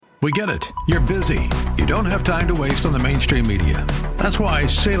We get it. You're busy. You don't have time to waste on the mainstream media. That's why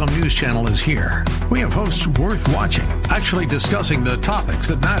Salem News Channel is here. We have hosts worth watching, actually discussing the topics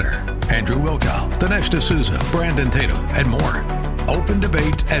that matter. Andrew Wilkow, Dinesh D'Souza, Brandon Tatum, and more. Open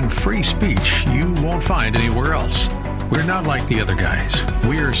debate and free speech you won't find anywhere else. We're not like the other guys.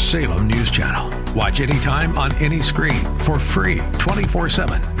 We're Salem News Channel. Watch anytime on any screen for free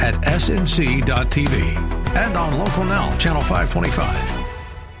 24/7 at snc.tv and on Local Now, Channel 525.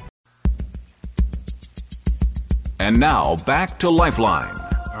 And now, back to Lifeline.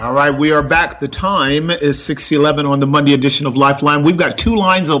 All right, we are back. The time is 6:11 on the Monday edition of Lifeline. We've got two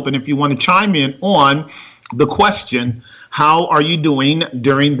lines open if you want to chime in on the question, how are you doing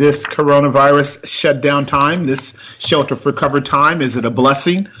during this coronavirus shutdown time, this shelter for cover time? Is it a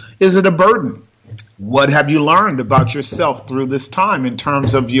blessing? Is it a burden? What have you learned about yourself through this time in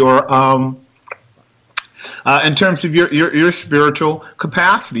terms of your your spiritual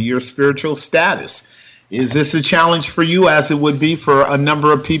capacity, your spiritual status? Is this a challenge for you, as it would be for a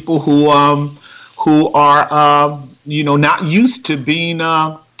number of people who are not used to being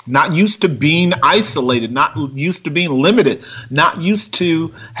isolated, not used to being limited, not used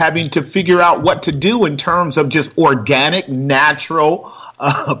to having to figure out what to do in terms of just organic, natural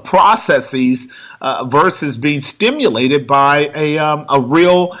processes versus being stimulated by a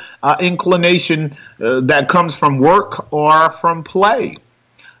real inclination that comes from work or from play.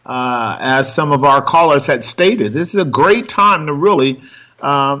 As some of our callers had stated, this is a great time to really,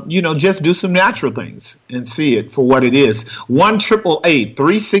 just do some natural things and see it for what it is.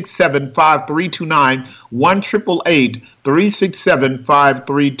 1-888-367-5329,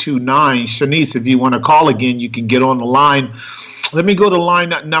 1-888-367-5329. Shanice, if you want to call again, you can get on the line. Let me go to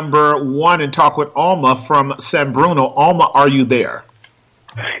line number 1 and talk with Alma from San Bruno. Alma, are you there?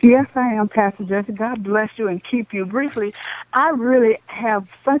 Yes, I am, Pastor Jesse. God bless you and keep you. Briefly, I really have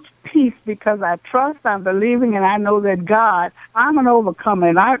such peace because I trust, I'm believing, and I know that God, I'm an overcomer,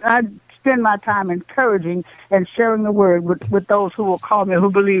 and I spend my time encouraging and sharing the word with those who will call me, who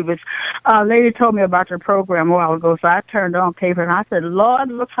believe it. A lady told me about your program a while ago, so I turned on paper and I said,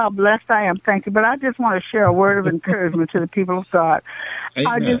 Lord, look how blessed I am. Thank you. But I just want to share a word of encouragement to the people of God. Amen.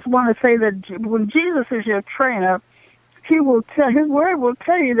 I just want to say that when Jesus is your trainer, His word will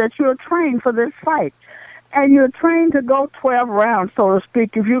tell you that you're trained for this fight. And you're trained to go 12 rounds, so to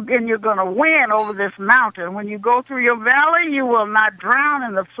speak, you're going to win over this mountain. When you go through your valley, you will not drown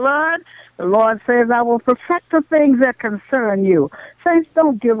in the flood. The Lord says, I will perfect the things that concern you. Saints,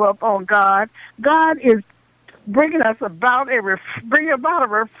 don't give up on God. God is bringing about a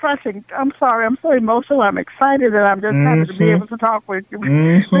refreshing. I'm sorry, I'm so emotional. I'm excited that I'm just happy to be able to talk with you.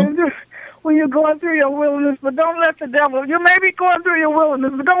 When you're going through your wilderness, but don't let the devil, you may be going through your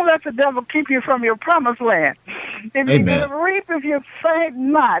wilderness, but don't let the devil keep you from your promised land. If you're going to reap, if you faint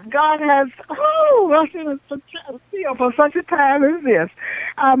not, God has, for such a time as this.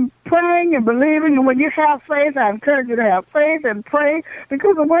 I'm praying and believing, and when you have faith, I encourage you to have faith and pray,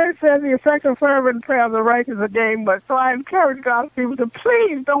 because the word says the effective fervent prayer of the righteous is a gain. But so I encourage God's people to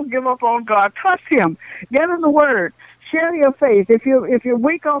please don't give up on God. Trust Him. Get in the word. Share your faith. If you're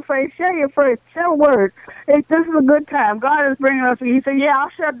weak on faith, share your faith. Share the word. This is a good time. God is bringing us. He said, "Yeah, I'll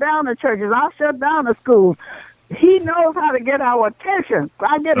shut down the churches. I'll shut down the schools." He knows how to get our attention.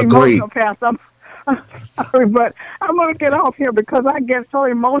 I get emotional, Pastor. I'm sorry, but I'm going to get off here because I get so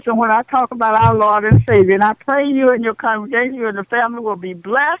emotional when I talk about our Lord and Savior. And I pray you and your congregation, you and the family will be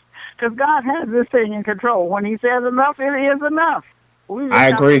blessed because God has this thing in control. When He says enough, it is enough. We just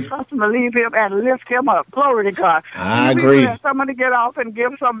have to trust Him, believe Him, and lift Him up. Glory to God. I agree. Somebody get off and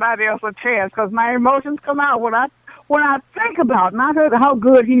give somebody else a chance, because my emotions come out when I think about not how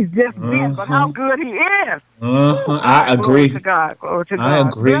good He's just been, but how good He is. I agree. Glory to God. Glory to God. I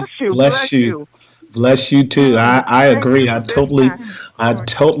agree. Bless you. Bless you too. I agree. I totally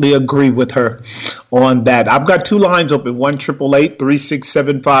agree with her on that. I've got two lines open: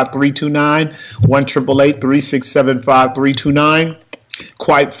 1-888-367-5329, 1-888-367-5329.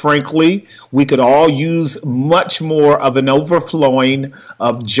 Quite frankly, we could all use much more of an overflowing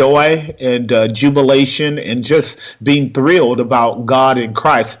of joy and jubilation and just being thrilled about God in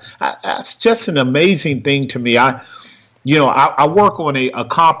Christ. That's just an amazing thing to me. I work on a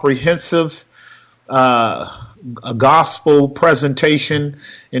comprehensive a gospel presentation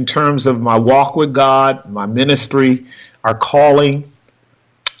in terms of my walk with God, my ministry, our calling.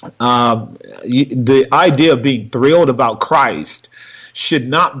 The idea of being thrilled about Christ should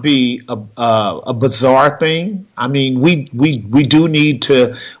not be a bizarre thing. I mean, we do need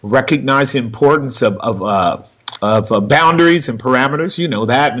to recognize the importance of boundaries and parameters. You know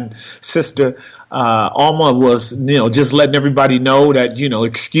that. And Sister Alma was, just letting everybody know that,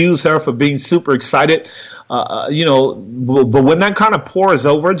 excuse her for being super excited. But when that kind of pours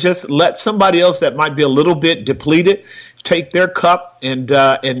over, just let somebody else that might be a little bit depleted take their cup and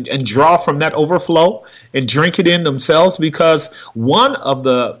draw from that overflow and drink it in themselves, because one of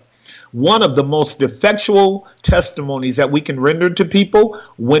the most effectual testimonies that we can render to people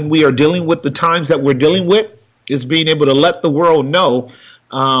when we are dealing with the times that we're dealing with is being able to let the world know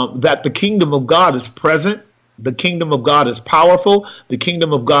that the kingdom of God is present. The kingdom of God is powerful. The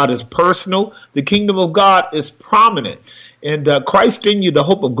kingdom of God is personal. The kingdom of God is prominent. And Christ in you, the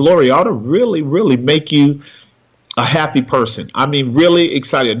hope of glory, ought to really, really make you a happy person. I mean, really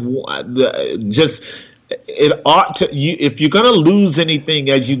excited. It ought to. If you're going to lose anything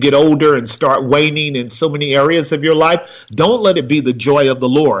as you get older and start waning in so many areas of your life, don't let it be the joy of the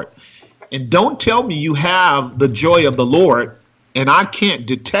Lord. And don't tell me you have the joy of the Lord and I can't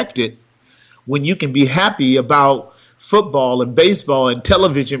detect it, when you can be happy about football and baseball and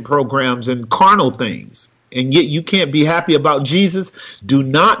television programs and carnal things, and yet you can't be happy about Jesus. Do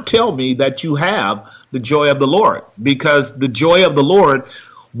not tell me that you have the joy of the Lord, because the joy of the Lord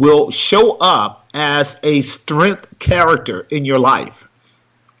will show up as a strength character in your life,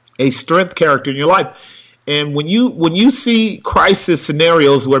 a strength character in your life. And when you see crisis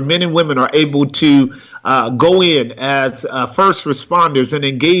scenarios where men and women are able to go in as first responders and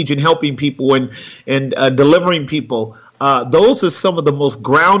engage in helping people and delivering people, those are some of the most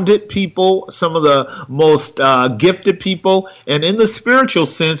grounded people, some of the most gifted people. And in the spiritual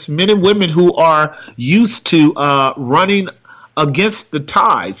sense, men and women who are used to running against the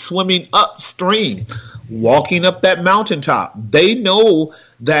tide, swimming upstream, walking up that mountaintop. They know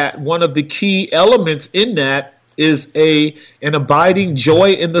that one of the key elements in that is an abiding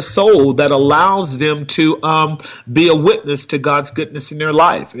joy in the soul that allows them to be a witness to God's goodness in their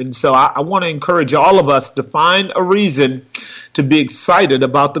life. And so I want to encourage all of us to find a reason to be excited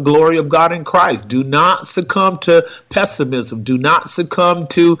about the glory of God in Christ. Do not succumb to pessimism. Do not succumb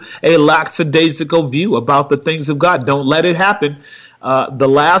to a lackadaisical view about the things of God. Don't let it happen. The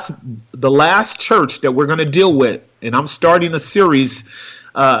last church that we're going to deal with, and I'm starting a series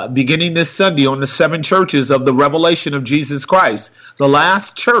beginning this Sunday on the 7 churches of the revelation of Jesus Christ. The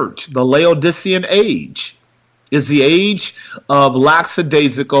last church, the Laodicean age, is the age of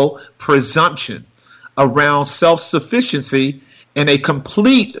lackadaisical presumption around self-sufficiency and a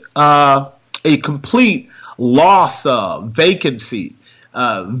complete loss of vacancy,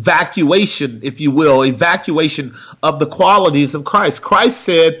 vacuation, if you will, evacuation of the qualities of Christ. Christ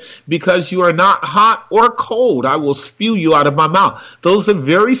said, because you are not hot or cold, I will spew you out of my mouth. Those are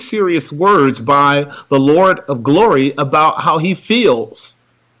very serious words by the Lord of glory about how he feels,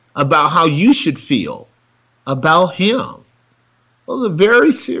 about how you should feel about him. Those are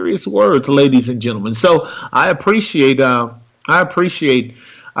very serious words, ladies and gentlemen. So I appreciate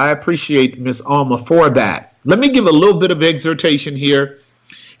Miss Alma for that. Let me give a little bit of exhortation here,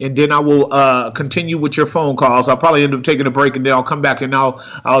 and then I will continue with your phone calls. I'll probably end up taking a break, and then I'll come back and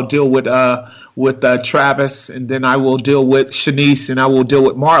I'll deal with Travis, and then I will deal with Shanice, and I will deal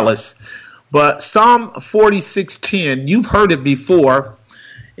with Marlis. But Psalm 46:10, you've heard it before.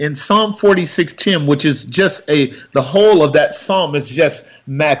 In Psalm 46:10, which is just the whole of that psalm is just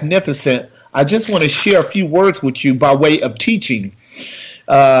magnificent. I just want to share a few words with you by way of teaching.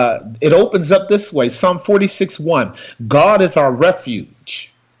 It opens up this way. Psalm 46:1. God is our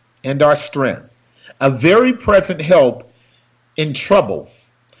refuge and our strength, a very present help in trouble.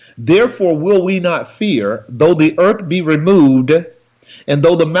 Therefore will we not fear, though the earth be removed, and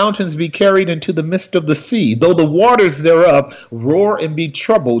though the mountains be carried into the midst of the sea, though the waters thereof roar and be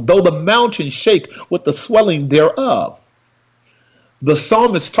troubled, though the mountains shake with the swelling thereof. The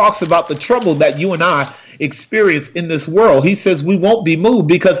psalmist talks about the trouble that you and I experience in this world. He says we won't be moved,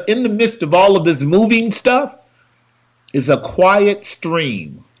 because in the midst of all of this moving stuff is a quiet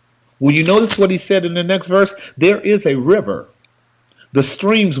stream. Will you notice what he said in the next verse? There is a river, the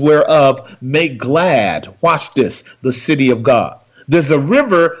streams whereof make glad, watch this, the city of God. There's a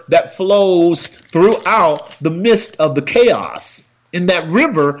river that flows throughout the midst of the chaos. And that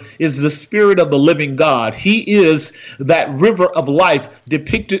river is the Spirit of the living God. He is that river of life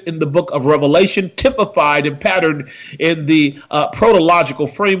depicted in the book of Revelation, typified and patterned in the protological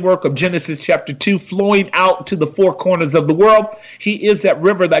framework of Genesis chapter 2, flowing out to the four corners of the world. He is that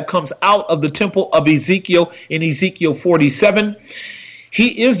river that comes out of the temple of Ezekiel in Ezekiel 47.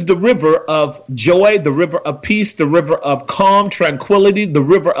 He is the river of joy, the river of peace, the river of calm, tranquility, the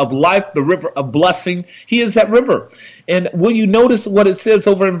river of life, the river of blessing. He is that river. And will you notice what it says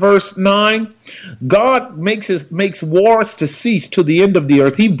over in verse 9? God makes wars to cease to the end of the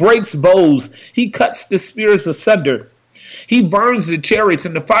earth. He breaks bows. He cuts the spears asunder. He burns the chariots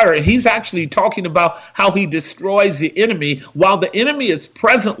in the fire. And he's actually talking about how he destroys the enemy while the enemy is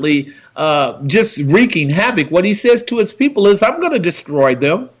presently just wreaking havoc. What he says to his people is, I'm going to destroy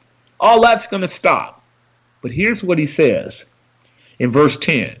them. All that's going to stop. But here's what he says in verse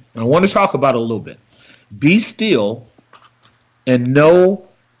 10. And I want to talk about it a little bit. Be still and know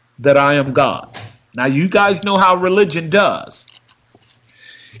that I am God. Now, you guys know how religion does.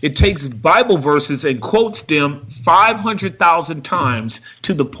 It takes Bible verses and quotes them 500,000 times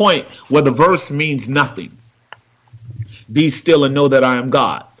to the point where the verse means nothing. Be still and know that I am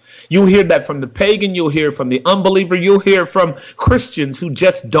God. You'll hear that from the pagan. You'll hear it from the unbeliever. You'll hear it from Christians who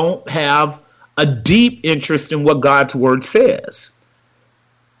just don't have a deep interest in what God's word says.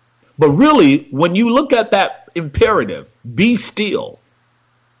 But really, when you look at that imperative, be still.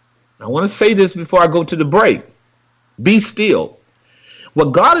 I want to say this before I go to the break. Be still.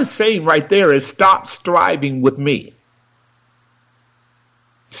 What God is saying right there is stop striving with me.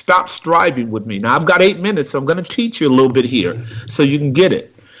 Stop striving with me. Now, I've got 8 minutes, so I'm going to teach you a little bit here so you can get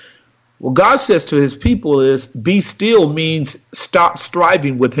it. What God says to his people is be still means stop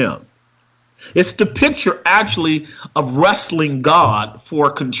striving with him. It's the picture actually of wrestling God for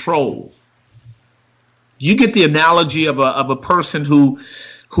control. You get the analogy of a person who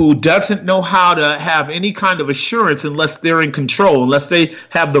doesn't know how to have any kind of assurance unless they're in control, unless they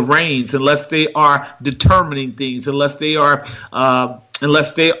have the reins, unless they are determining things, unless they are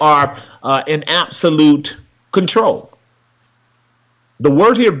in absolute control. The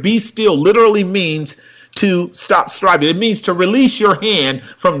word here, be still, literally means to stop striving. It means to release your hand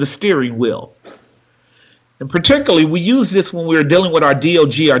from the steering wheel. And particularly, we use this when we're dealing with our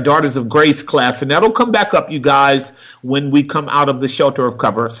DOG, our Daughters of Grace class, and that'll come back up, you guys, when we come out of the shelter of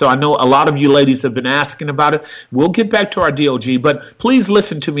cover. So I know a lot of you ladies have been asking about it. We'll get back to our DOG, but please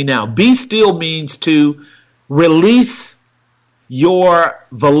listen to me now. Be still means to release your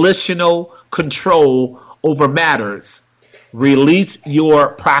volitional control over matters. Release your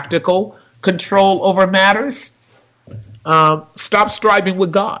practical control over matters. Stop striving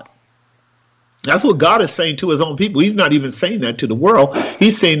with God. That's what God is saying to his own people. He's not even saying that to the world.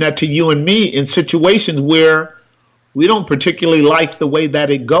 He's saying that to you and me in situations where we don't particularly like the way that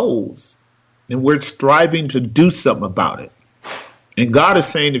it goes. And we're striving to do something about it. And God is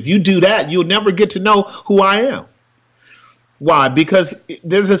saying, if you do that, you'll never get to know who I am. Why? Because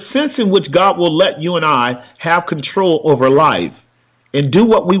there's a sense in which God will let you and I have control over life and do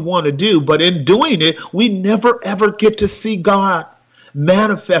what we want to do. But in doing it, we never, ever get to see God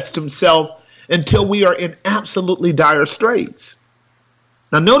manifest himself until we are in absolutely dire straits.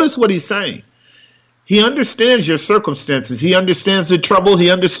 Now, notice what he's saying. He understands your circumstances. He understands the trouble.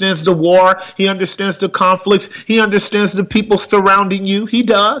 He understands the war. He understands the conflicts. He understands the people surrounding you. He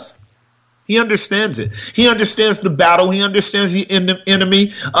does. He understands it. He understands the battle. He understands the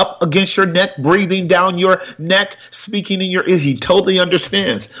enemy up against your neck, breathing down your neck, speaking in your ear. He totally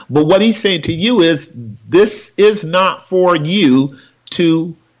understands. But what he's saying to you is, this is not for you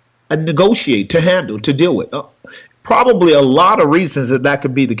to negotiate, to handle, to deal with. Probably a lot of reasons that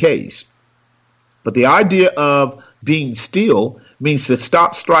could be the case. But the idea of being still means to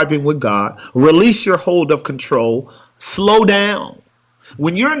stop striving with God, release your hold of control, slow down.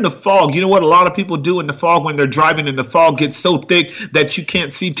 When you're in the fog, you know what a lot of people do in the fog when they're driving and the fog gets so thick that you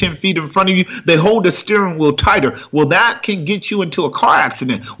can't see 10 feet in front of you? They hold the steering wheel tighter. Well, that can get you into a car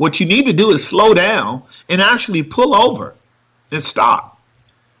accident. What you need to do is slow down and actually pull over and stop.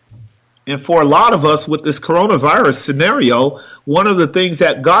 And for a lot of us with this coronavirus scenario, one of the things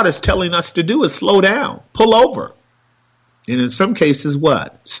that God is telling us to do is slow down, pull over. And in some cases,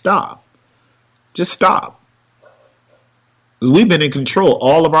 what? Stop. Just stop. We've been in control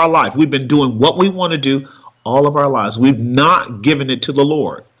all of our life. We've been doing what we want to do all of our lives. We've not given it to the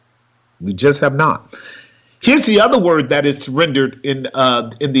Lord. We just have not. Here's the other word that is rendered in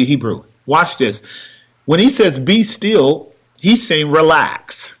the Hebrew. Watch this. When he says be still, he's saying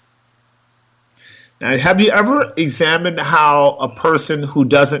relax. Now, have you ever examined how a person who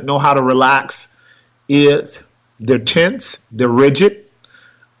doesn't know how to relax is? They're tense, they're rigid,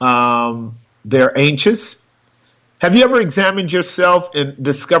 they're anxious. Have you ever examined yourself and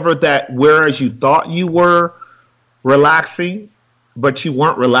discovered that whereas you thought you were relaxing, but you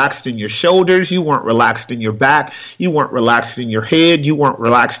weren't relaxed in your shoulders, you weren't relaxed in your back, you weren't relaxed in your head, you weren't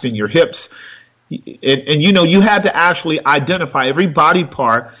relaxed in your hips, And you had to actually identify every body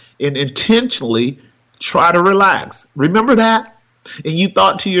part and intentionally try to relax. Remember that? And you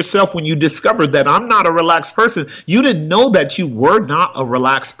thought to yourself when you discovered that I'm not a relaxed person, you didn't know that you were not a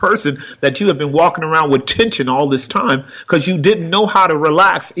relaxed person, that you have been walking around with tension all this time because you didn't know how to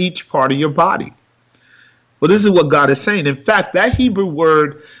relax each part of your body. Well, this is what God is saying. In fact, that Hebrew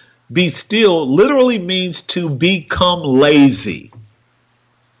word, be still, literally means to become lazy.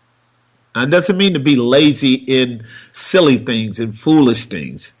 Now, it doesn't mean to be lazy in silly things and foolish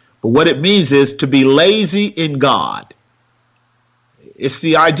things. But what it means is to be lazy in God. It's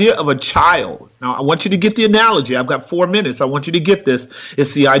the idea of a child. Now, I want you to get the analogy. I've got 4 minutes. I want you to get this.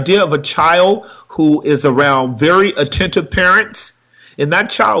 It's the idea of a child who is around very attentive parents. And that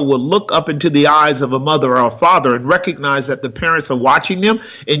child will look up into the eyes of a mother or a father and recognize that the parents are watching them.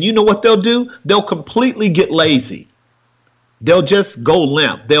 And you know what they'll do? They'll completely get lazy. They'll just go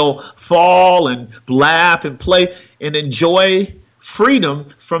limp. They'll fall and laugh and play and enjoy freedom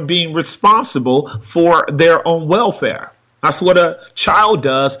from being responsible for their own welfare. That's what a child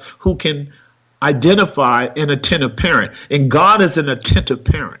does who can identify an attentive parent. And God is an attentive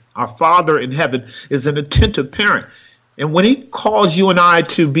parent. Our Father in heaven is an attentive parent. And when he calls you and I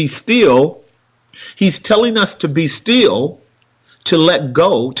to be still, he's telling us to be still, to let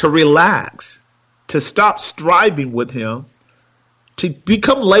go, to relax, to stop striving with him, to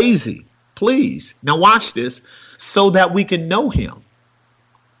become lazy, please. Now watch this, so that we can know him.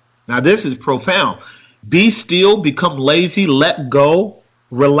 Now this is profound. Be still, become lazy, let go,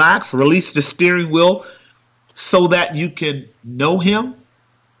 relax, release the steering wheel so that you can know him.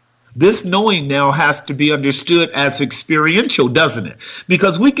 This knowing now has to be understood as experiential, doesn't it?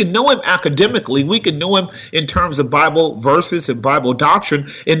 Because we can know him academically, we can know him in terms of Bible verses and Bible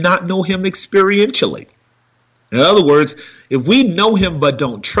doctrine and not know him experientially. In other words, if we know him but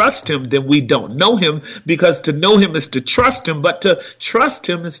don't trust him, then we don't know him, because to know him is to trust him, but to trust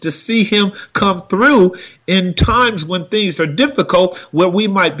him is to see him come through in times when things are difficult, where we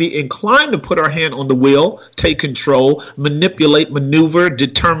might be inclined to put our hand on the wheel, take control, manipulate, maneuver,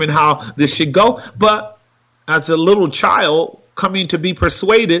 determine how this should go. But as a little child coming to be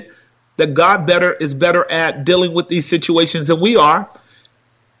persuaded that God is better at dealing with these situations than we are,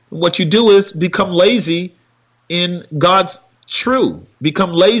 what you do is become lazy in God's truth,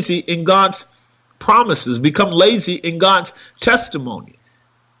 become lazy in God's promises, become lazy in God's testimony.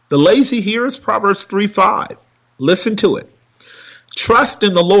 The lazy here is Proverbs 3:5. Listen to it. Trust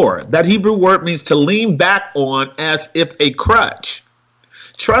in the Lord. That Hebrew word means to lean back on as if a crutch.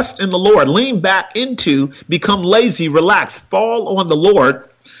 Trust in the Lord. Lean back into, become lazy, relax, fall on the Lord,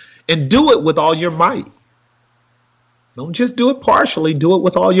 and do it with all your might. Don't just do it partially, do it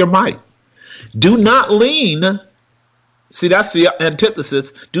with all your might. Do not lean. See, that's the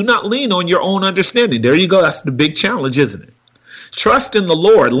antithesis. Do not lean on your own understanding. There you go. That's the big challenge, isn't it? Trust in the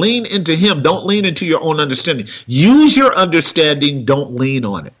Lord. Lean into him. Don't lean into your own understanding. Use your understanding. Don't lean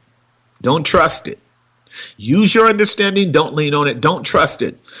on it. Don't trust it. Use your understanding. Don't lean on it. Don't trust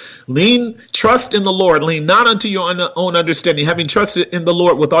it. Trust in the Lord. Lean not unto your own understanding. Having trusted in the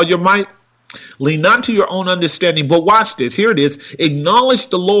Lord with all your might, lean not to your own understanding, but watch this. Here it is. Acknowledge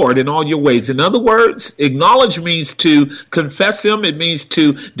the Lord in all your ways. In other words, acknowledge means to confess him. It means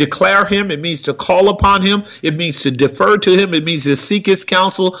to declare him. It means to call upon him. It means to defer to him. It means to seek his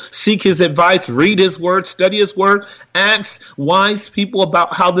counsel, seek his advice, read his word, study his word, ask wise people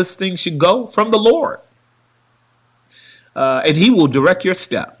about how this thing should go from the Lord. And he will direct your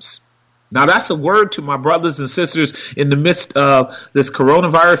steps. Now, that's a word to my brothers and sisters in the midst of this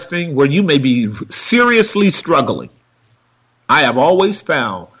coronavirus thing where you may be seriously struggling. I have always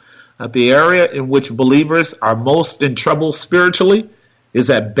found that the area in which believers are most in trouble spiritually is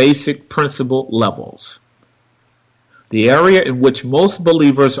at basic principle levels. The area in which most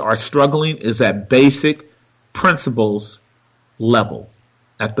believers are struggling is at basic principles level.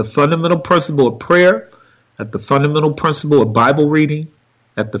 At the fundamental principle of prayer, at the fundamental principle of Bible reading,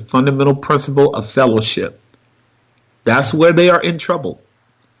 at the fundamental principle of fellowship. That's where they are in trouble.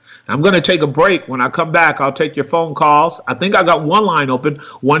 I'm going to take a break. When I come back, I'll take your phone calls. I think I got one line open,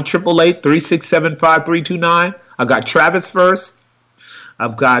 1-888-367-5329. I got Travis first.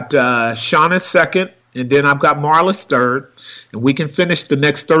 I've got Shauna second. And then I've got Marlis third. And we can finish the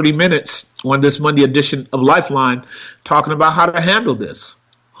next 30 minutes on this Monday edition of Lifeline talking about how to handle this.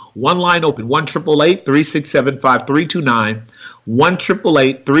 One line open, 1-888-367-5329.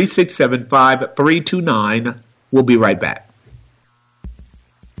 1-888-367-5329. We'll be right back.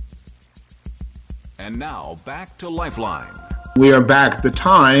 And now back to Lifeline. We are back. The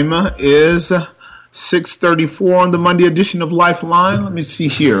time is 6:34 on the Monday edition of Lifeline. Let me see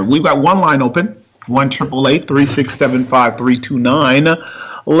here. We've got one line open. 1-888-367-5329.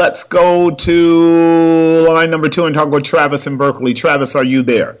 Let's go to line number 2 and talk with Travis in Berkeley. Travis, are you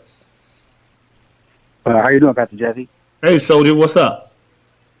there? How you doing, Pastor Jesse? Hey, Soldier, what's up?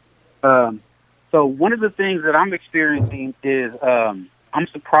 So one of the things that I'm experiencing is I'm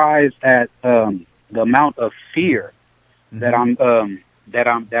surprised at the amount of fear that I'm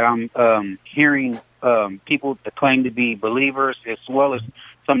hearing people that claim to be believers as well as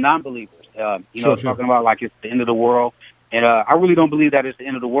some non-believers. Talking about like it's the end of the world, and I really don't believe that it's the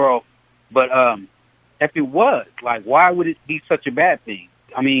end of the world. But if it was, like, why would it be such a bad thing?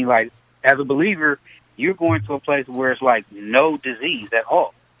 I mean, like, as a believer, you're going to a place where it's like no disease at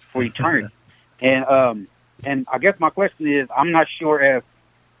all for eternity. And I guess my question is, I'm not sure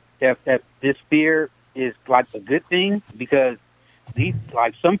if this fear is like a good thing, because these,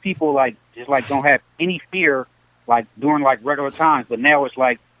 like, some people like just like don't have any fear like during like regular times, but now it's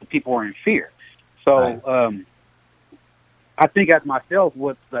like the people are in fear. So I think as myself,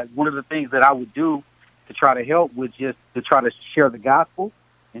 what like one of the things that I would do to try to help was just to try to share the gospel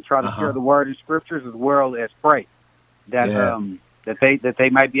and try to share the word in scriptures, as well as pray that that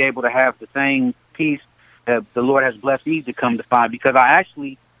they might be able to have the same peace that the Lord has blessed me to come to find. Because I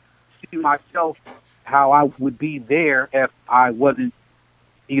actually see myself how I would be there if I wasn't,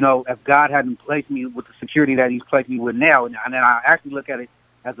 if God hadn't placed me with the security that He's placed me with now. And then I actually look at it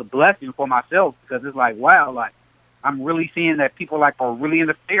as a blessing for myself, because it's like, wow, like I'm really seeing that people like are really in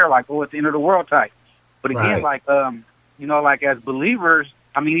the fear, like, oh, it's the end of the world type. But again, like, like as believers,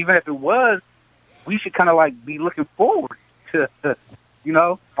 I mean, even if it was, we should kind of like be looking forward to,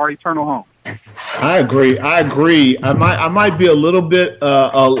 our eternal home. I agree. I might be a little bit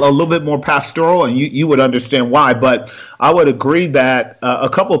more pastoral, and you would understand why. But I would agree that a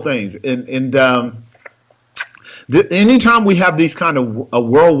couple things. Anytime we have these kind of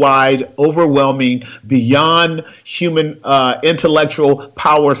worldwide, overwhelming, beyond human intellectual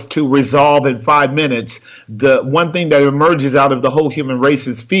powers to resolve in 5 minutes, the one thing that emerges out of the whole human race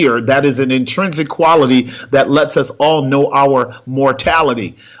is fear. That is an intrinsic quality that lets us all know our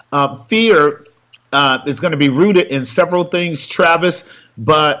mortality. Fear is going to be rooted in several things, Travis,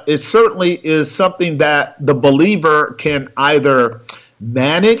 but it certainly is something that the believer can either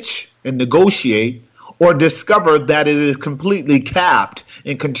manage and negotiate, or discover that it is completely capped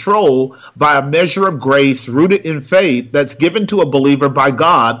and controlled by a measure of grace rooted in faith that's given to a believer by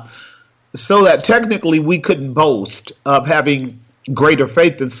God, so that technically we couldn't boast of having greater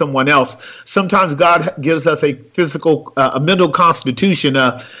faith than someone else. Sometimes God gives us a physical, a mental constitution,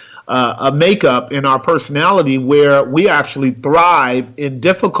 a makeup in our personality where we actually thrive in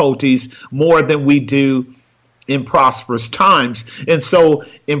difficulties more than we do in prosperous times. And so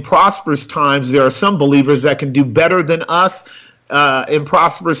in prosperous times, there are some believers that can do better than us in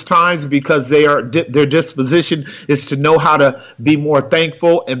prosperous times, because their disposition is to know how to be more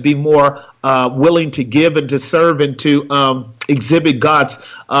thankful and be more willing to give and to serve and to exhibit God's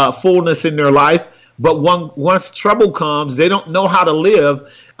fullness in their life. But once trouble comes, they don't know how to live.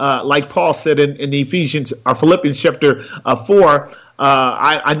 Like Paul said in Ephesians or Philippians chapter 4,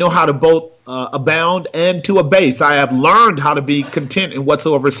 I know how to both abound and to abase. I have learned how to be content in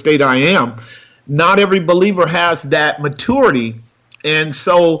whatsoever state I am. Not every believer has that maturity. And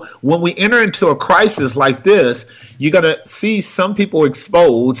so when we enter into a crisis like this, you're going to see some people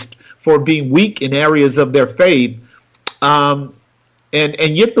exposed for being weak in areas of their faith.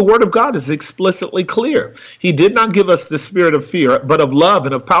 And yet the word of God is explicitly clear. He did not give us the spirit of fear, but of love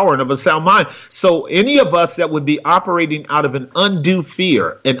and of power and of a sound mind. So any of us that would be operating out of an undue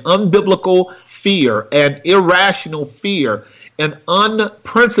fear, an unbiblical fear, an irrational fear, an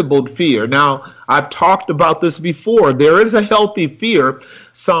unprincipled fear. Now, I've talked about this before. There is a healthy fear.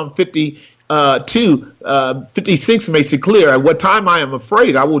 Psalm 56 makes it clear. At what time I am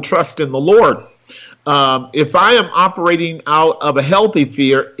afraid, I will trust in the Lord. If I am operating out of a healthy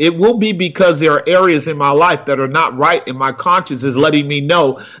fear, it will be because there are areas in my life that are not right, and my conscience is letting me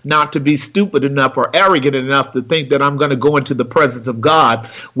know not to be stupid enough or arrogant enough to think that I'm going to go into the presence of God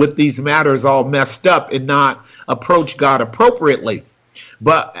with these matters all messed up and not approach God appropriately.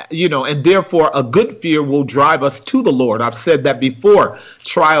 But, and therefore a good fear will drive us to the Lord. I've said that before.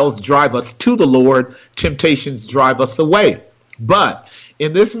 Trials drive us to the Lord. Temptations drive us away. But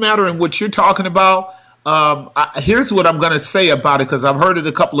in this matter in which you're talking about, here's what I'm going to say about it, because I've heard it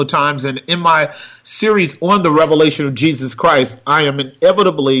a couple of times. And in my series on the revelation of Jesus Christ, I am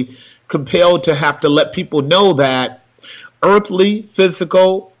inevitably compelled to have to let people know that earthly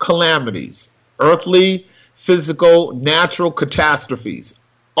physical calamities, earthly physical natural catastrophes,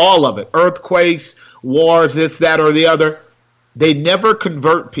 all of it, earthquakes, wars, this, that, or the other, they never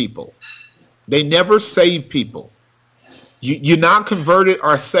convert people. They never save people. You're not converted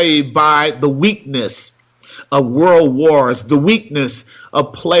or saved by the weakness of world wars, the weakness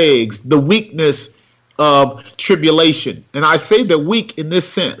of plagues, the weakness of tribulation. And I say the weak in this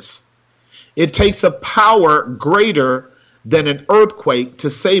sense. It takes a power greater than an earthquake to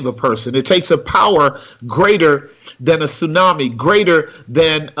save a person. It takes a power greater than a tsunami, greater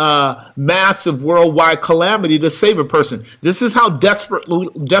than a massive worldwide calamity to save a person. This is how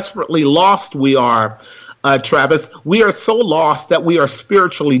desperately lost we are, Travis. We are so lost that we are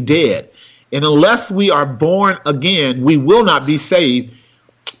spiritually dead. And unless we are born again, we will not be saved.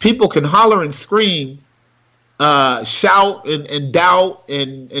 People can holler and scream, shout and doubt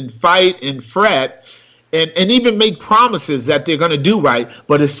and fight and fret and even make promises that they're going to do right.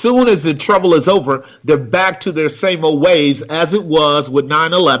 But as soon as the trouble is over, they're back to their same old ways, as it was with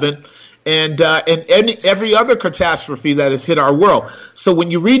 9/11 and every other catastrophe that has hit our world. So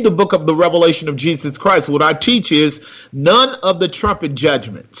when you read the book of the Revelation of Jesus Christ, what I teach is none of the trumpet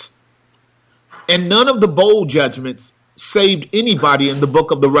judgments and none of the bowl judgments saved anybody in the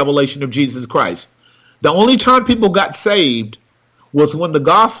book of the Revelation of Jesus Christ. The only time people got saved was when the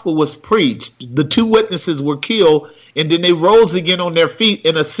gospel was preached, the two witnesses were killed, and then they rose again on their feet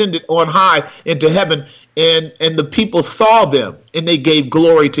and ascended on high into heaven, and the people saw them, and they gave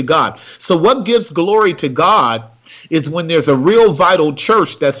glory to God. So what gives glory to God is when there's a real vital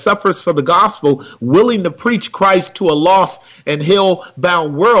church that suffers for the gospel, willing to preach Christ to a lost and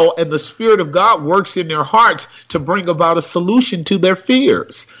hell-bound world, and the Spirit of God works in their hearts to bring about a solution to their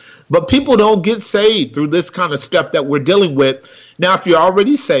fears. But people don't get saved through this kind of stuff that we're dealing with. Now, if you're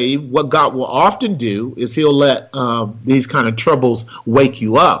already saved, what God will often do is he'll let these kind of troubles wake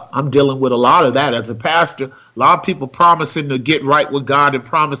you up. I'm dealing with a lot of that as a pastor. A lot of people promising to get right with God and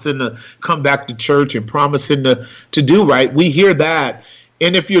promising to come back to church and promising to do right. We hear that.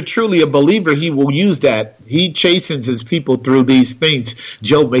 And if you're truly a believer, he will use that. He chastens his people through these things.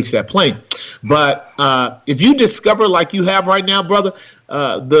 Job makes that plain. But if you discover, like you have right now, brother,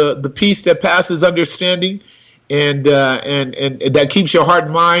 the peace that passes understanding, and that keeps your heart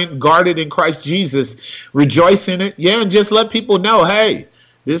and mind guarded in Christ Jesus, rejoice in it. Yeah, and just let people know, hey,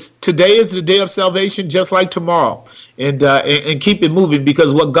 today is the day of salvation, just like tomorrow, and keep it moving,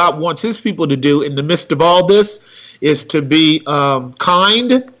 because what God wants his people to do in the midst of all this is to be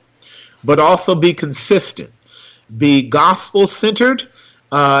kind, but also be consistent, be gospel centered,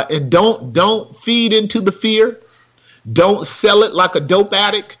 and don't feed into the fear. Don't sell it like a dope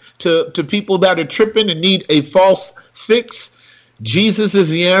addict to people that are tripping and need a false fix. Jesus is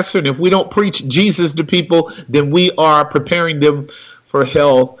the answer. And if we don't preach Jesus to people, then we are preparing them for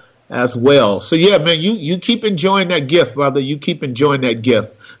hell as well. So yeah, man, you keep enjoying that gift, brother. You keep enjoying that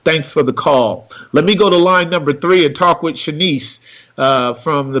gift. Thanks for the call. Let me go to line number 3 and talk with Shanice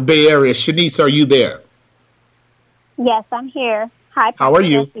from the Bay Area. Shanice, are you there? Yes, I'm here. Hi. How are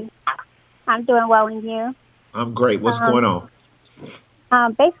you? I'm doing well, and you? I'm great. What's going on?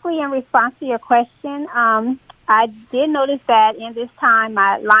 Basically, in response to your question, I did notice that in this time,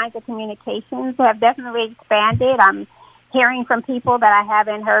 my lines of communications have definitely expanded. I'm hearing from people that I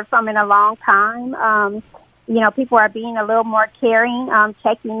haven't heard from in a long time. People are being a little more caring,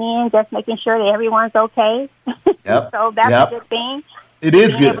 checking in, just making sure that everyone's okay. Yep. So that's a good thing. It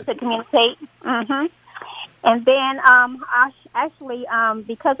is being good. Able to communicate. Mm-hmm. And then,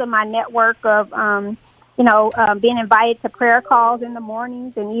 because of my network of, being invited to prayer calls in the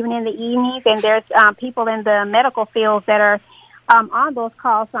mornings and even in the evenings, and there's people in the medical fields that are on those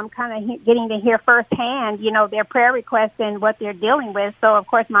calls, so I'm kind of getting to hear firsthand, their prayer requests and what they're dealing with. So, of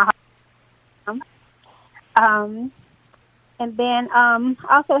course, my heart. And then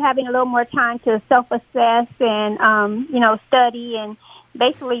also having a little more time to self-assess and, study, and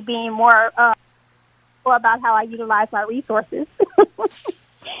basically being more about how I utilize my resources.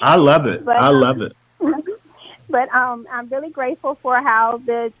 I love it. I love it. But I'm really grateful for how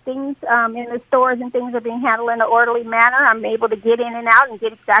the things in the stores and things are being handled in an orderly manner. I'm able to get in and out and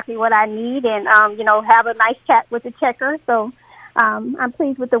get exactly what I need and, have a nice chat with the checker. So I'm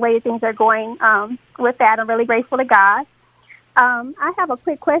pleased with the way things are going with that. I'm really grateful to God. I have a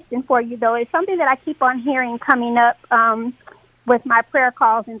quick question for you, though. It's something that I keep on hearing coming up with my prayer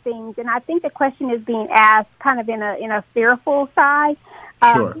calls and things, and I think the question is being asked kind of in a fearful side.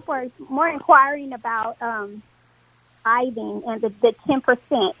 Sure. People are more inquiring about tithing and the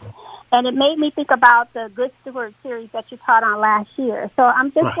 10%, and it made me think about the Good Steward series that you taught on last year. So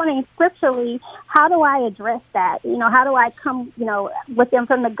I'm just wondering, scripturally, how do I address that? How do I come, with them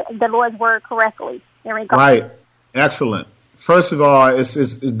from the Lord's word correctly? Right. Excellent. First of all, this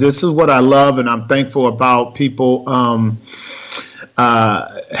is what I love, and I'm thankful about people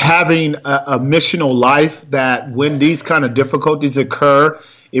having a missional life, that when these kind of difficulties occur,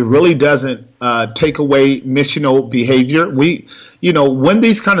 it really doesn't take away missional behavior. When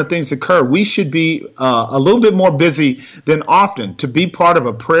these kind of things occur, we should be a little bit more busy than often to be part of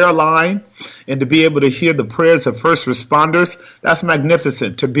a prayer line and to be able to hear the prayers of first responders. That's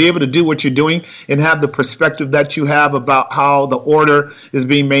magnificent. To be able to do what you're doing and have the perspective that you have about how the order is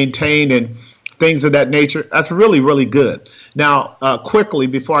being maintained and things of that nature, that's really, really good. Now, quickly,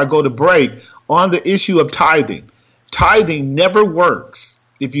 before I go to break, on the issue of tithing, tithing never works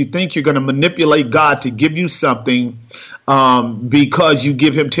if you think you're going to manipulate God to give you something because you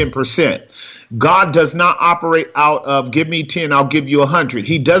give him 10%. God does not operate out of give me 10, I'll give you 100.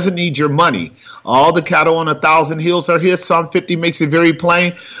 He doesn't need your money. All the cattle on 1,000 hills are his. Psalm 50 makes it very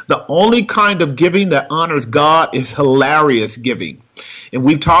plain. The only kind of giving that honors God is hilarious giving. And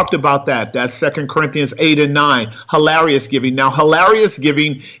we've talked about that. That's 2 Corinthians 8 and 9. Hilarious giving. Now, hilarious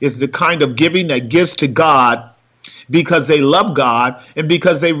giving is the kind of giving that gives to God because they love God and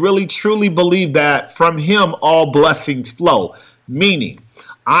because they really truly believe that from him all blessings flow. Meaning,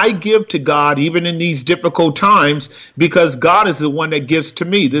 I give to God even in these difficult times because God is the one that gives to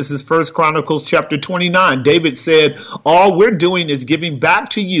me. This is 1 Chronicles chapter 29. David said, all we're doing is giving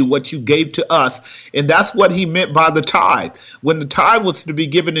back to you what you gave to us. And that's what he meant by the tithe. When the tithe was to be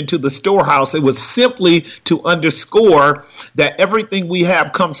given into the storehouse, it was simply to underscore that everything we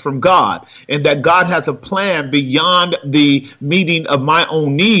have comes from God and that God has a plan beyond the meeting of my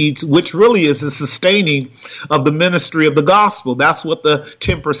own needs, which really is the sustaining of the ministry of the gospel. That's what the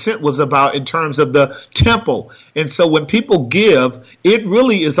 10% was about in terms of the temple. And so when people give, it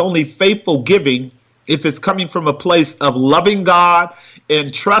really is only faithful giving if it's coming from a place of loving God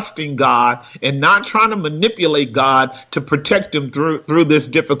and trusting God and not trying to manipulate God to protect him through this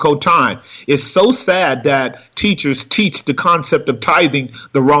difficult time. It's so sad that teachers teach the concept of tithing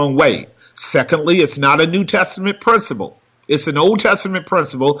the wrong way. Secondly, it's not a New Testament principle. It's an Old Testament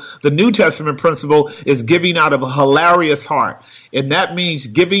principle. The New Testament principle is giving out of a hilarious heart. And that means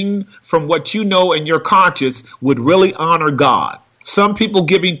giving from what you know in your conscience would really honor God. Some people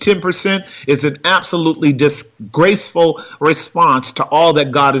giving 10% is an absolutely disgraceful response to all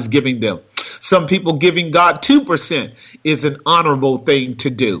that God is giving them. Some people giving God 2% is an honorable thing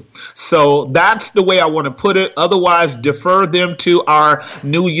to do. So that's the way I want to put it. Otherwise, defer them to our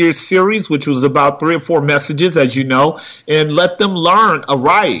New Year's series, which was about 3 or 4 messages, as you know, and let them learn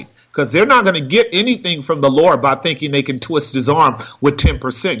aright. Because they're not going to get anything from the Lord by thinking they can twist his arm with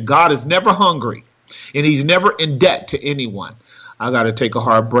 10%. God is never hungry, and he's never in debt to anyone. I got to take a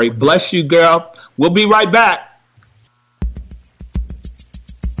hard break. Bless you, girl. We'll be right back.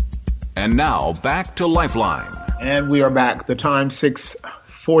 And now back to Lifeline. And we are back. The time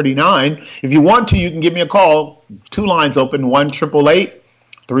 6:49. If you want to, you can give me a call. 2 lines open,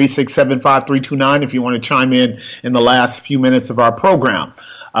 1-888-367-5329 if you want to chime in the last few minutes of our program.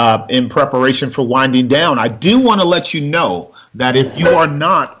 In preparation for winding down, I do want to let you know that if you are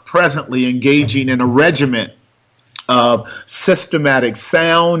not presently engaging in a regimen of systematic,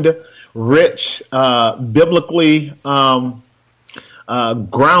 sound, rich, biblically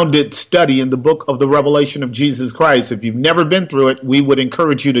grounded study in the book of the Revelation of Jesus Christ, if you've never been through it, we would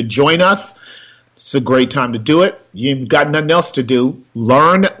encourage you to join us. It's a great time to do it. You've got nothing else to do.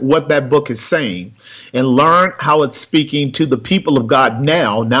 Learn what that book is saying and learn how it's speaking to the people of God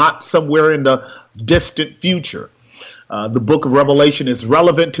now, not somewhere in the distant future. The book of Revelation is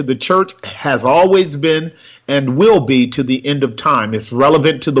relevant to the church, has always been, and will be to the end of time. It's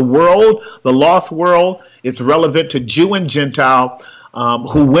relevant to the world, the lost world. It's relevant to Jew and Gentile,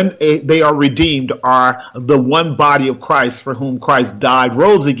 who, when they are redeemed, are the one body of Christ, for whom Christ died,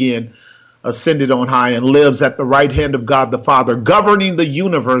 rose again, ascended on high, and lives at the right hand of God the Father, governing the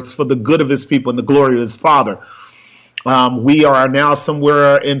universe for the good of his people and the glory of his Father. We are now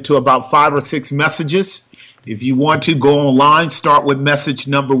somewhere into about 5 or 6 messages. If you want to go online, start with message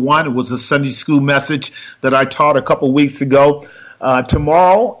number 1. It was a Sunday school message that I taught a couple weeks ago.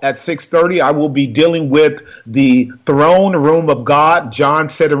 Tomorrow at 6:30, I will be dealing with the throne room of God. John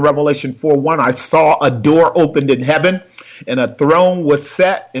said in Revelation 4:1, I saw a door opened in heaven and a throne was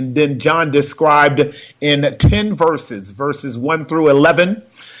set. And then John described in 10 verses 1 through 11,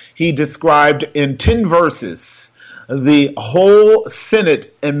 he described in 10 verses the whole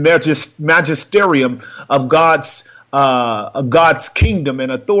Senate and magisterium of God's kingdom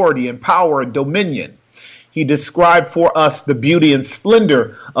and authority and power and dominion. He described for us the beauty and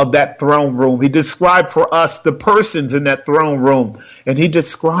splendor of that throne room. He described for us the persons in that throne room. And he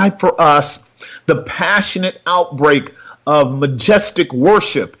described for us the passionate outbreak of majestic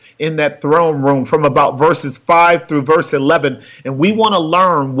worship in that throne room from about verses 5 through verse 11. And we want to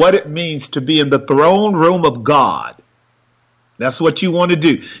learn what it means to be in the throne room of God. That's what you want to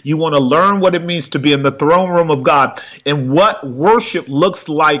do. You want to learn what it means to be in the throne room of God and what worship looks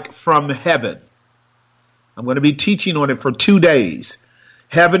like from heaven. I'm going to be teaching on it for 2 days.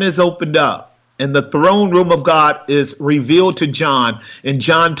 Heaven is opened up and the throne room of God is revealed to John. And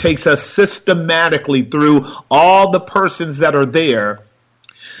John takes us systematically through all the persons that are there,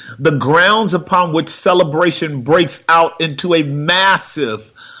 the grounds upon which celebration breaks out into a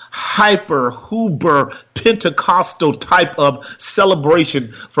massive hyper, Pentecostal type of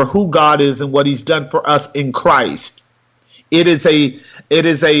celebration for who God is and what he's done for us in Christ. It is a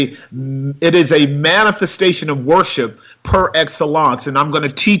manifestation of worship per excellence, and I'm going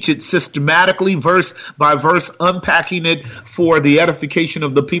to teach it systematically, verse by verse, unpacking it for the edification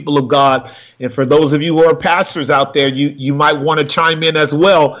of the people of God. And for those of you who are pastors out there, you might want to chime in as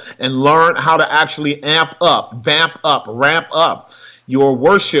well and learn how to actually vamp up your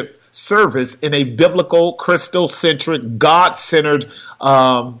worship service in a biblical, Christocentric, God-centered,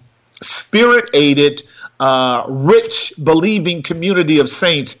 Spirit-aided, rich, believing community of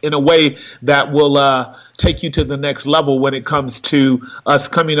saints in a way that will take you to the next level when it comes to us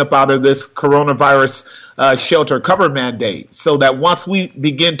coming up out of this coronavirus shelter cover mandate, so that once we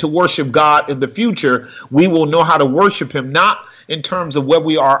begin to worship God in the future, we will know how to worship him, not in terms of where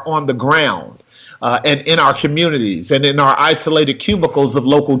we are on the ground, and in our communities and in our isolated cubicles of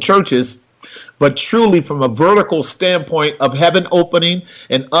local churches, but truly from a vertical standpoint of heaven opening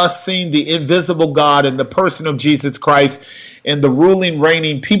and us seeing the invisible God in the person of Jesus Christ and the ruling,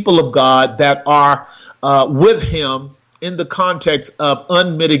 reigning people of God that are with him in the context of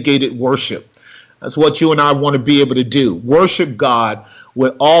unmitigated worship. That's what you and I want to be able to do. Worship God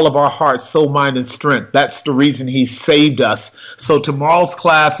with all of our heart, soul, mind, and strength. That's the reason he saved us. So tomorrow's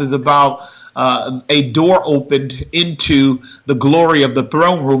class is about a door opened into the glory of the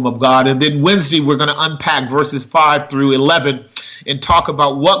throne room of God. And then Wednesday, we're going to unpack verses 5 through 11 and talk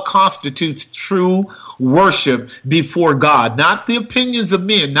about what constitutes true worship before God. Not the opinions of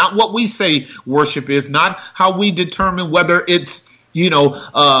men, not what we say worship is, not how we determine whether it's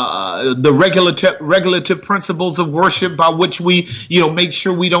the regulative principles of worship by which we, make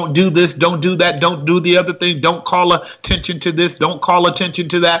sure we don't do this, don't do that, don't do the other thing, don't call attention to this, don't call attention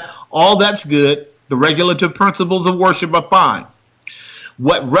to that. All that's good. The regulative principles of worship are fine.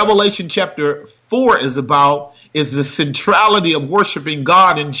 What Revelation chapter 4 is about is the centrality of worshiping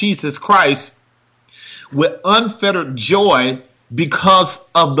God in Jesus Christ with unfettered joy because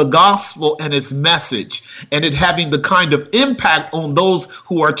of the gospel and its message, and it having the kind of impact on those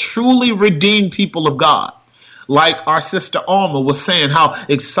who are truly redeemed people of God. Like our sister Alma was saying, how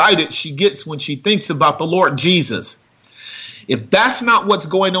excited she gets when she thinks about the Lord Jesus. If that's not what's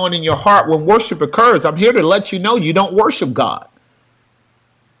going on in your heart when worship occurs, I'm here to let you know you don't worship God.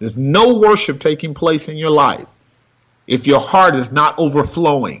 There's no worship taking place in your life if your heart is not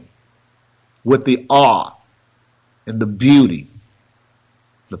overflowing with the awe and the beauty,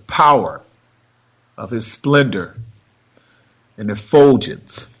 the power of his splendor and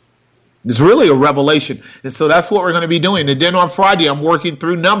effulgence. It's really a revelation. And so that's what we're going to be doing. And then on Friday, I'm working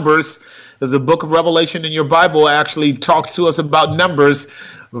through Numbers. There's a book of Revelation in your Bible actually talks to us about numbers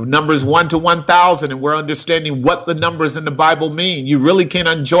 1 to 1,000, and we're understanding what the numbers in the Bible mean. You really can't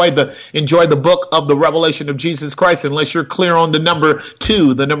enjoy the book of the revelation of Jesus Christ unless you're clear on the number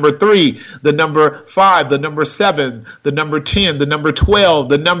 2, the number 3, the number 5, the number 7, the number 10, the number 12,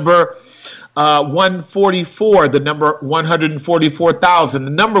 the number 144, the number 144,000,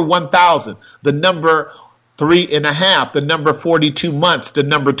 the number 1,000, the number 3.5, the number 42 months, the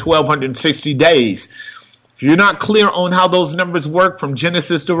number 1,260 days. If you're not clear on how those numbers work from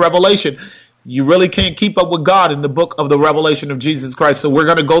Genesis to Revelation, you really can't keep up with God in the book of the revelation of Jesus Christ. So we're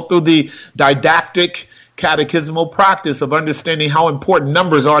going to go through the didactic catechismal practice of understanding how important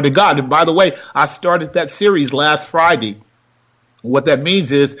numbers are to God. And by the way, I started that series last Friday. What that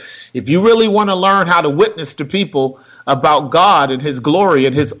means is if you really want to learn how to witness to people about God and his glory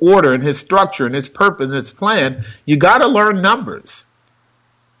and his order and his structure and his purpose and his plan, you got to learn numbers.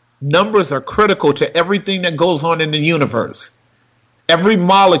 Numbers are critical to everything that goes on in the universe. Every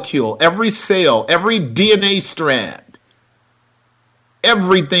molecule, every cell, every DNA strand,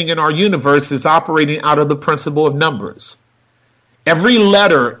 everything in our universe is operating out of the principle of numbers. Every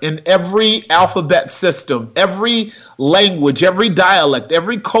letter in every alphabet system, every language, every dialect,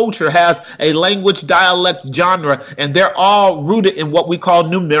 every culture has a language, dialect, genre, and they're all rooted in what we call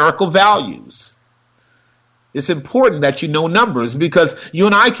numerical values. It's important that you know numbers because you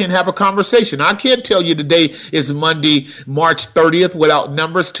and I can have a conversation. I can't tell you today is Monday, March 30th without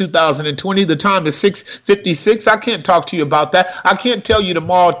numbers, 2020. The time is 6:56. I can't talk to you about that. I can't tell you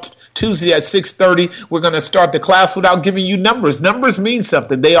tomorrow, Tuesday at 6:30, we're going to start the class without giving you numbers. Numbers mean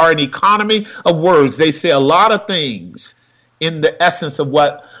something. They are an economy of words. They say a lot of things in the essence of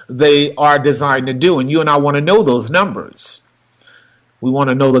what they are designed to do. And you and I want to know those numbers. We want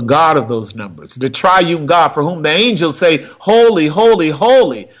to know the God of those numbers, the triune God for whom the angels say, holy, holy,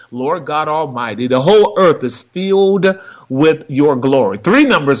 holy, Lord God Almighty. The whole earth is filled with your glory. 3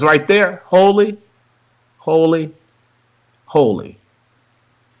 numbers right there. Holy, holy, holy.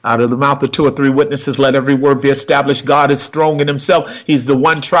 Out of the mouth of 2 or 3 witnesses, let every word be established. God is strong in himself. He's the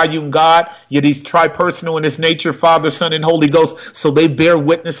one triune God, yet he's tripersonal in his nature, Father, Son, and Holy Ghost. So they bear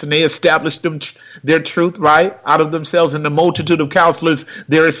witness and they establish their truth, right? Out of themselves. In the multitude of counselors,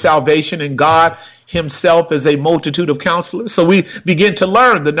 there is salvation, and God himself is a multitude of counselors. So we begin to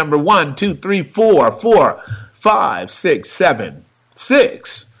learn the number 1, 2, 3, 4, 4, 5, 6, 7,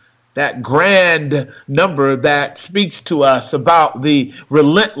 6. That grand number that speaks to us about the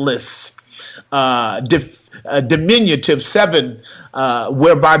relentless, diminutive 7,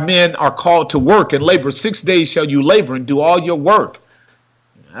 whereby men are called to work and labor. 6 days shall you labor and do all your work.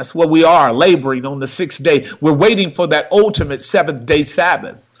 That's what we are, laboring on the 6th day. We're waiting for that ultimate 7th-day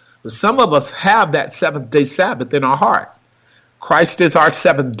Sabbath. But some of us have that 7th-day Sabbath in our heart. Christ is our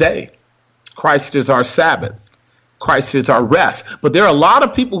 7th day. Christ is our Sabbath. Christ is our rest. But there are a lot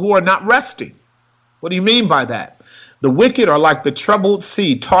of people who are not resting. What do you mean by that? The wicked are like the troubled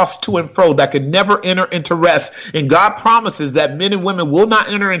sea, tossed to and fro, that can never enter into rest. And God promises that men and women will not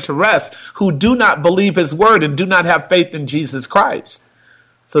enter into rest who do not believe his word and do not have faith in Jesus Christ.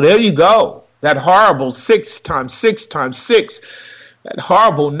 So there you go. That horrible 6 times 6 times 6, that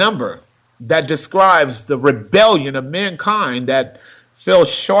horrible number that describes the rebellion of mankind that fell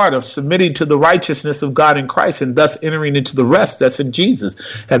short of submitting to the righteousness of God in Christ and thus entering into the rest that's in Jesus.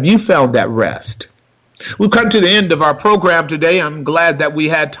 Have you found that rest? We've come to the end of our program today. I'm glad that we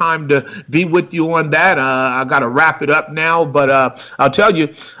had time to be with you on that. I got to wrap it up now, but I'll tell you,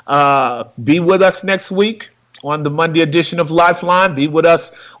 be with us next week on the Monday edition of Lifeline. Be with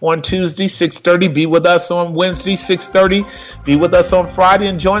us on Tuesday, 6:30. Be with us on Wednesday, 6:30. Be with us on Friday,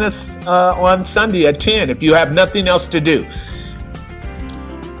 and join us on Sunday at 10 if you have nothing else to do.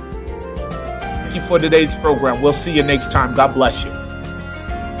 Thank you for today's program. We'll see you next time. God bless you.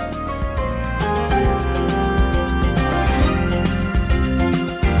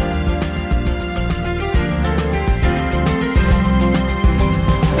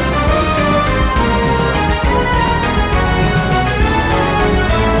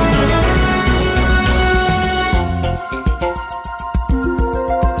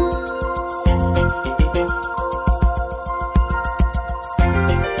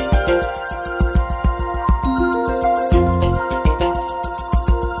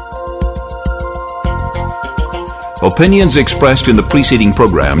 Opinions expressed in the preceding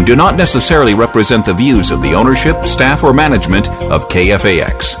program do not necessarily represent the views of the ownership, staff, or management of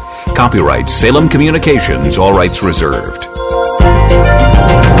KFAX. Copyright Salem Communications, all rights reserved.